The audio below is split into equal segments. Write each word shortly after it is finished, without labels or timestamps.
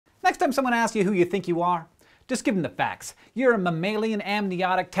time someone asks you who you think you are, just give them the facts. You're a mammalian,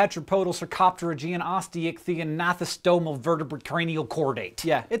 amniotic, tetrapodal, sarcopterygian, osteichthyen, gnathostomal, vertebrate, cranial chordate.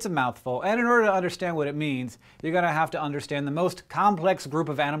 Yeah, it's a mouthful, and in order to understand what it means, you're gonna have to understand the most complex group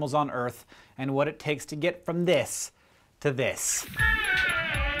of animals on Earth and what it takes to get from this to this.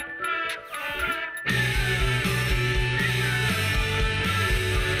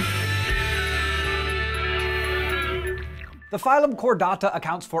 The phylum Chordata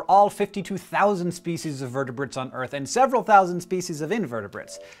accounts for all 52,000 species of vertebrates on Earth and several thousand species of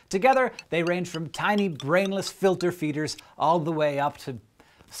invertebrates. Together, they range from tiny, brainless filter feeders all the way up to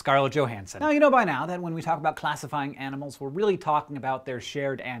Scarlett Johansson. Now, you know by now that when we talk about classifying animals, we're really talking about their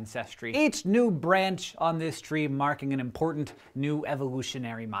shared ancestry. Each new branch on this tree marking an important new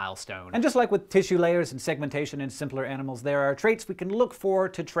evolutionary milestone. And just like with tissue layers and segmentation in simpler animals, there are traits we can look for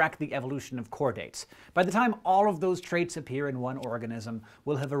to track the evolution of chordates. By the time all of those traits appear in one organism,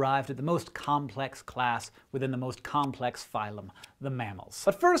 we'll have arrived at the most complex class within the most complex phylum, the mammals.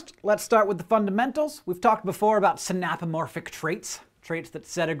 But first, let's start with the fundamentals. We've talked before about synapomorphic traits. Traits that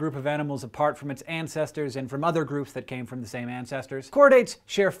set a group of animals apart from its ancestors and from other groups that came from the same ancestors. Chordates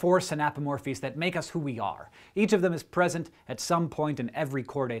share 4 synapomorphies that make us who we are. Each of them is present at some point in every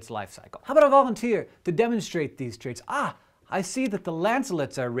chordate's life cycle. How about a volunteer to demonstrate these traits? Ah, I see that the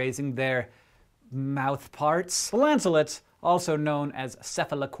lancelets are raising their mouth parts. The lancelets, also known as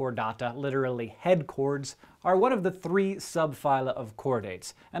Cephalachordata, literally head chords, are one of the 3 subphyla of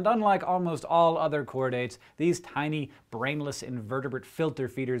chordates. And unlike almost all other chordates, these tiny, brainless invertebrate filter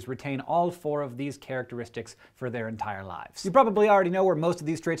feeders retain all 4 of these characteristics for their entire lives. You probably already know where most of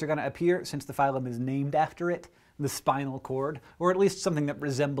these traits are going to appear since the phylum is named after it. The spinal cord, or at least something that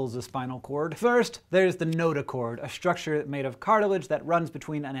resembles a spinal cord. First, there's the notochord, a structure made of cartilage that runs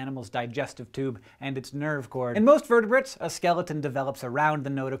between an animal's digestive tube and its nerve cord. In most vertebrates, a skeleton develops around the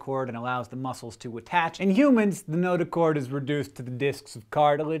notochord and allows the muscles to attach. In humans, the notochord is reduced to the discs of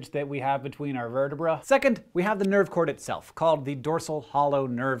cartilage that we have between our vertebrae. Second, we have the nerve cord itself, called the dorsal hollow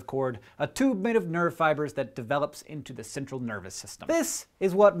nerve cord, a tube made of nerve fibers that develops into the central nervous system. This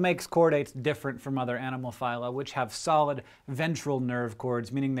is what makes chordates different from other animal phyla, which have solid ventral nerve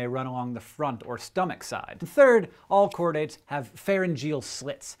cords, meaning they run along the front or stomach side. And third, all chordates have pharyngeal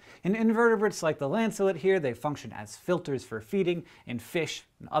slits. In invertebrates like the lancelet here, they function as filters for feeding. In fish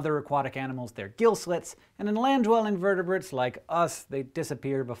and other aquatic animals, they're gill slits. And in land-dwelling vertebrates like us, they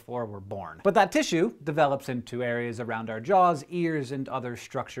disappear before we're born. But that tissue develops into areas around our jaws, ears, and other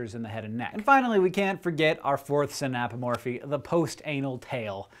structures in the head and neck. And finally, we can't forget our 4th synapomorphy, the post-anal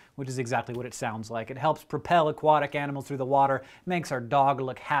tail, which is exactly what it sounds like. It helps propel aquatic animals through the water, makes our dog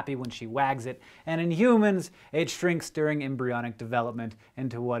look happy when she wags it, and in humans, it shrinks during embryonic development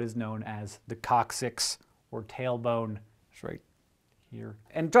into what is known as the coccyx, or tailbone. It's right here.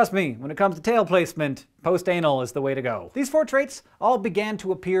 And trust me, when it comes to tail placement, post-anal is the way to go. These 4 traits all began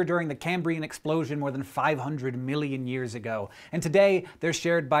to appear during the Cambrian explosion more than 500 million years ago, and today they're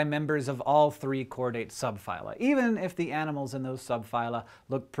shared by members of all 3 chordate subphyla, even if the animals in those subphyla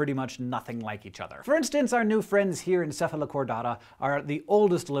look pretty much nothing like each other. For instance, our new friends here in Cephalachordata are the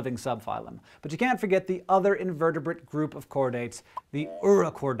oldest living subphylum, but you can't forget the other invertebrate group of chordates, the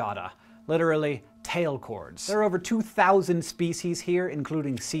Urochordata, literally tail chords. There are over 2,000 species here,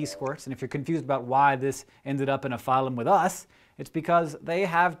 including sea squirts, and if you're confused about why this ended up in a phylum with us, it's because they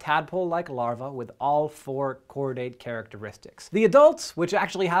have tadpole-like larvae with all 4 chordate characteristics. The adults, which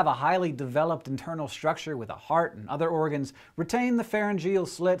actually have a highly developed internal structure with a heart and other organs, retain the pharyngeal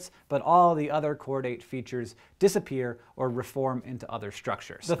slits, but all the other chordate features disappear or reform into other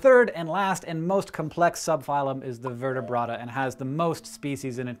structures. The third and last and most complex subphylum is the Vertebrata and has the most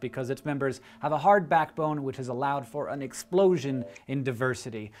species in it because its members have a hard backbone which has allowed for an explosion in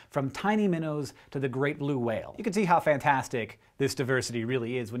diversity, from tiny minnows to the great blue whale. You can see how fantastic this diversity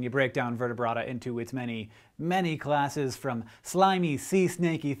really is when you break down Vertebrata into its many classes, from slimy, sea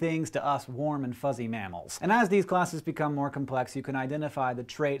snaky things to us warm and fuzzy mammals. And as these classes become more complex, you can identify the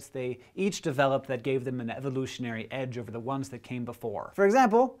traits they each developed that gave them an evolutionary edge over the ones that came before. For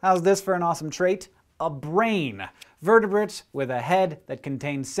example, how's this for an awesome trait? A brain. Vertebrates with a head that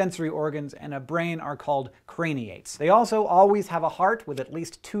contains sensory organs and a brain are called craniates. They also always have a heart with at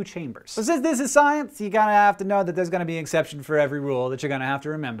least 2 chambers. But since this is science, you gotta have to know that there's gonna be an exception for every rule that you're gonna have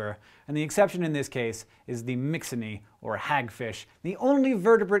to remember. And the exception in this case is the Myxini, or hagfish, the only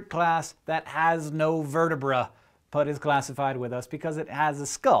vertebrate class that has no vertebra, but is classified with us because it has a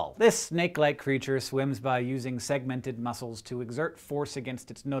skull. This snake-like creature swims by using segmented muscles to exert force against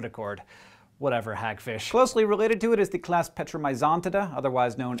its notochord. Whatever, hagfish. Closely related to it is the class Petromyzontida,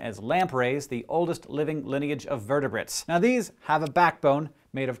 otherwise known as lampreys, the oldest living lineage of vertebrates. Now these have a backbone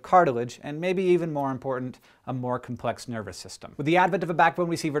made of cartilage, and maybe even more important, a more complex nervous system. With the advent of a backbone,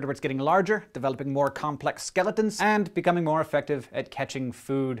 we see vertebrates getting larger, developing more complex skeletons, and becoming more effective at catching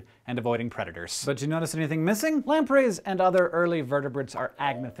food and avoiding predators. But you notice anything missing? Lampreys and other early vertebrates are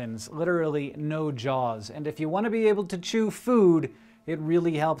agnathans, literally no jaws, and if you want to be able to chew food, it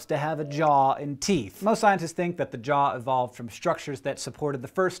really helps to have a jaw and teeth. Most scientists think that the jaw evolved from structures that supported the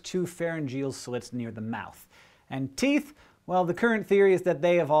first two pharyngeal slits near the mouth. And teeth? Well, the current theory is that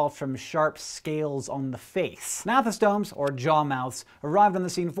they evolved from sharp scales on the face. Gnathostomes, or jaw mouths, arrived on the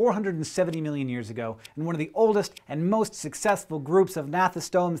scene 470 million years ago, and one of the oldest and most successful groups of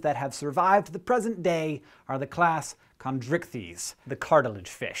gnathostomes that have survived to the present day are the class Chondrichthyes, the cartilage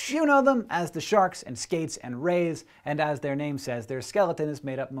fish. You know them as the sharks and skates and rays, and as their name says, their skeleton is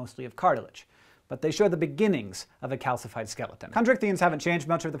made up mostly of cartilage. But they show the beginnings of a calcified skeleton. Chondrichthyans haven't changed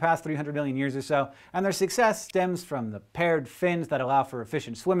much over the past 300 million years or so, and their success stems from the paired fins that allow for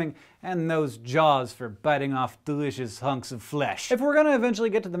efficient swimming, and those jaws for biting off delicious hunks of flesh. If we're gonna eventually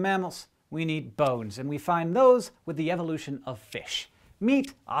get to the mammals, we need bones, and we find those with the evolution of fish.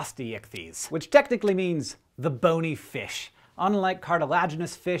 Meet Osteichthyes, which technically means the bony fish. Unlike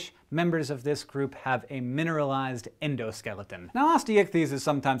cartilaginous fish, members of this group have a mineralized endoskeleton. Now, Osteichthyes is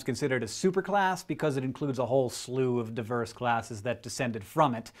sometimes considered a superclass because it includes a whole slew of diverse classes that descended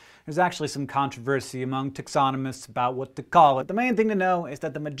from it. There's actually some controversy among taxonomists about what to call it. The main thing to know is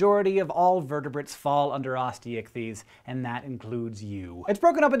that the majority of all vertebrates fall under Osteichthyes, and that includes you. It's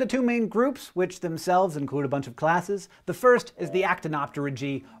broken up into two main groups, which themselves include a bunch of classes. The first is the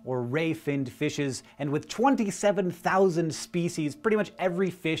actinopterygi, or ray-finned fishes, and with 27,000 species, pretty much every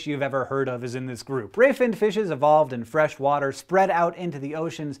fish you've ever heard of is in this group. Ray-finned fishes evolved in fresh water, spread out into the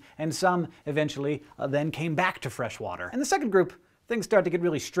oceans, and some eventually then came back to fresh water. In the second group, things start to get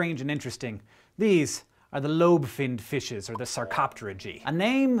really strange and interesting. These are the lobe-finned fishes, or the sarcopterygi. A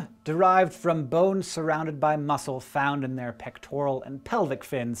name derived from bones surrounded by muscle found in their pectoral and pelvic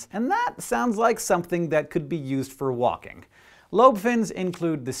fins, and that sounds like something that could be used for walking. Lobe fins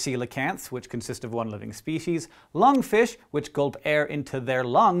include the coelacanths, which consist of one living species, lungfish, which gulp air into their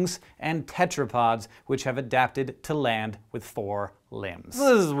lungs, and tetrapods, which have adapted to land with 4 limbs.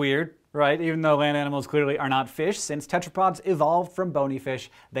 This is weird, right? Even though land animals clearly are not fish, since tetrapods evolved from bony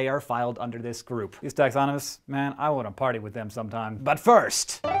fish, they are filed under this group. These taxonomists, man, I want to party with them sometime. But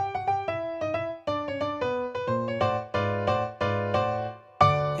first,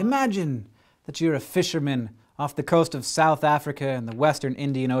 imagine that you're a fisherman off the coast of South Africa and the western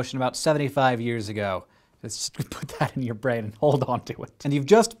Indian Ocean about 75 years ago. Just put that in your brain and hold on to it. And you've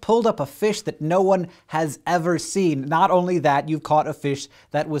just pulled up a fish that no one has ever seen. Not only that, you've caught a fish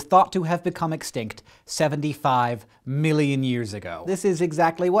that was thought to have become extinct 75 million years ago. This is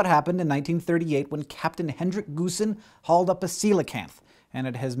exactly what happened in 1938 when Captain Hendrik Goosen hauled up a coelacanth, and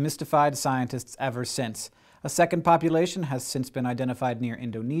it has mystified scientists ever since. A second population has since been identified near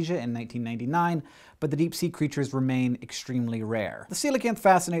Indonesia in 1999, but the deep-sea creatures remain extremely rare. The coelacanth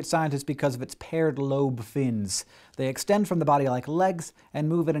fascinates scientists because of its paired lobe fins. They extend from the body like legs and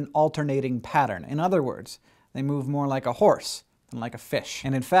move in an alternating pattern. In other words, they move more like a horse than like a fish.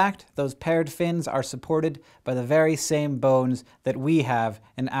 And in fact, those paired fins are supported by the very same bones that we have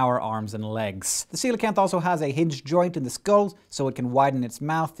in our arms and legs. The coelacanth also has a hinged joint in the skull, so it can widen its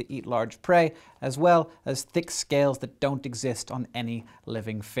mouth to eat large prey, as well as thick scales that don't exist on any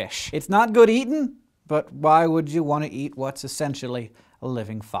living fish. It's not good eating, but why would you want to eat what's essentially a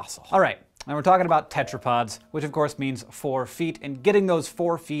living fossil? All right. And we're talking about tetrapods, which of course means 4 feet, and getting those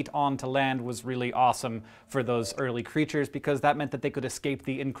 4 feet onto land was really awesome for those early creatures because that meant that they could escape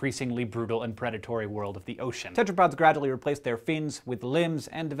the increasingly brutal and predatory world of the ocean. Tetrapods gradually replaced their fins with limbs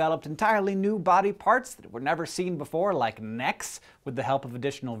and developed entirely new body parts that were never seen before, like necks, with the help of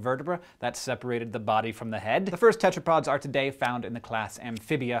additional vertebra that separated the body from the head. The first tetrapods are today found in the class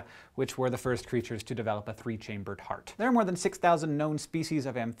Amphibia, which were the first creatures to develop a 3-chambered heart. There are more than 6,000 known species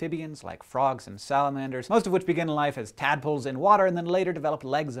of amphibians, like frogs and salamanders, most of which begin life as tadpoles in water and then later develop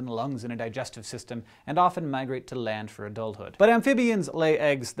legs and lungs and a digestive system, and often migrate to land for adulthood. But amphibians lay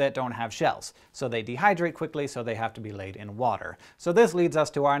eggs that don't have shells, so they dehydrate quickly, so they have to be laid in water. So this leads us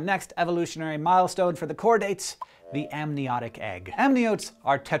to our next evolutionary milestone for the chordates, the amniotic egg. Amniotes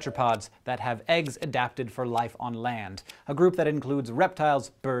are tetrapods that have eggs adapted for life on land, a group that includes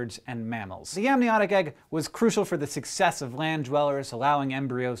reptiles, birds, and mammals. The amniotic egg was crucial for the success of land dwellers, allowing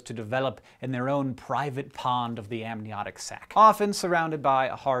embryos to develop in their own private pond of the amniotic sac, often surrounded by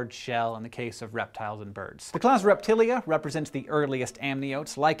a hard shell in the case of reptiles and birds. The class Reptilia represents the earliest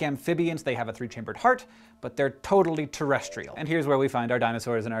amniotes. Like amphibians, they have a 3-chambered heart, but they're totally terrestrial. And here's where we find our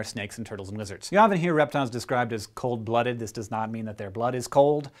dinosaurs and our snakes and turtles and lizards. You often hear reptiles described as cold-blooded. This does not mean that their blood is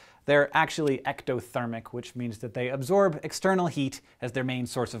cold. They're actually ectothermic, which means that they absorb external heat as their main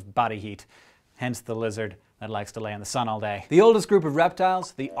source of body heat. Hence the lizard that likes to lay in the sun all day. The oldest group of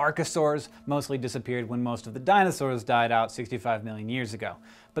reptiles, the archosaurs, mostly disappeared when most of the dinosaurs died out 65 million years ago.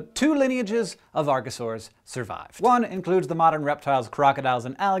 But two lineages of archosaurs survived. One includes the modern reptiles, crocodiles,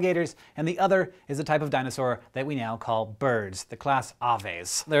 and alligators, and the other is a type of dinosaur that we now call birds, the class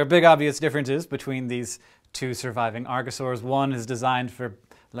Aves. There are big obvious differences between these two surviving archosaurs. One is designed for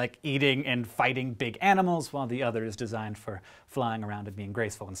eating and fighting big animals, while the other is designed for flying around and being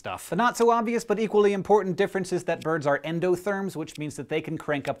graceful and stuff. The not so obvious but equally important difference is that birds are endotherms, which means that they can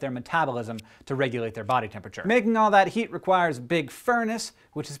crank up their metabolism to regulate their body temperature. Making all that heat requires a big furnace,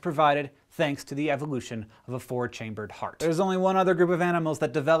 which is provided thanks to the evolution of a four-chambered heart. There's only one other group of animals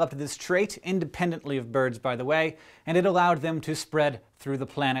that developed this trait, independently of birds by the way, and it allowed them to spread through the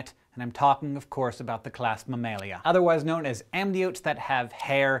planet. And I'm talking, of course, about the class Mammalia, otherwise known as amniotes that have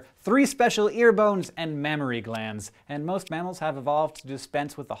hair, 3 special ear bones, and mammary glands. And most mammals have evolved to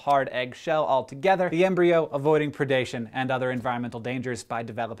dispense with the hard egg shell altogether, the embryo avoiding predation and other environmental dangers by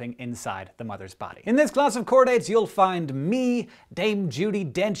developing inside the mother's body. In this class of chordates, you'll find me, Dame Judy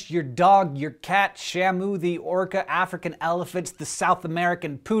Dench, your dog, your cat, Shamu, the orca, African elephants, the South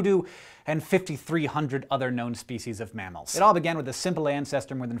American poodoo, and 5,300 other known species of mammals. It all began with a simple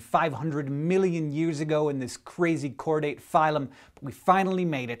ancestor more than 500 million years ago in this crazy chordate phylum, but we finally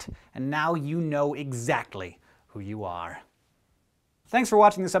made it, and now you know exactly who you are. Thanks for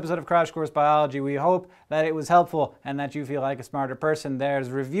watching this episode of Crash Course Biology. We hope that it was helpful and that you feel like a smarter person. There's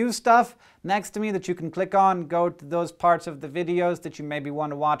review stuff next to me that you can click on. Go to those parts of the videos that you maybe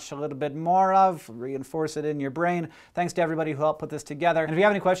want to watch a little bit more of. Reinforce it in your brain. Thanks to everybody who helped put this together. And if you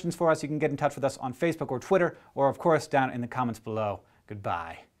have any questions for us, you can get in touch with us on Facebook or Twitter, or of course down in the comments below.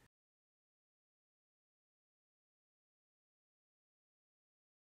 Goodbye.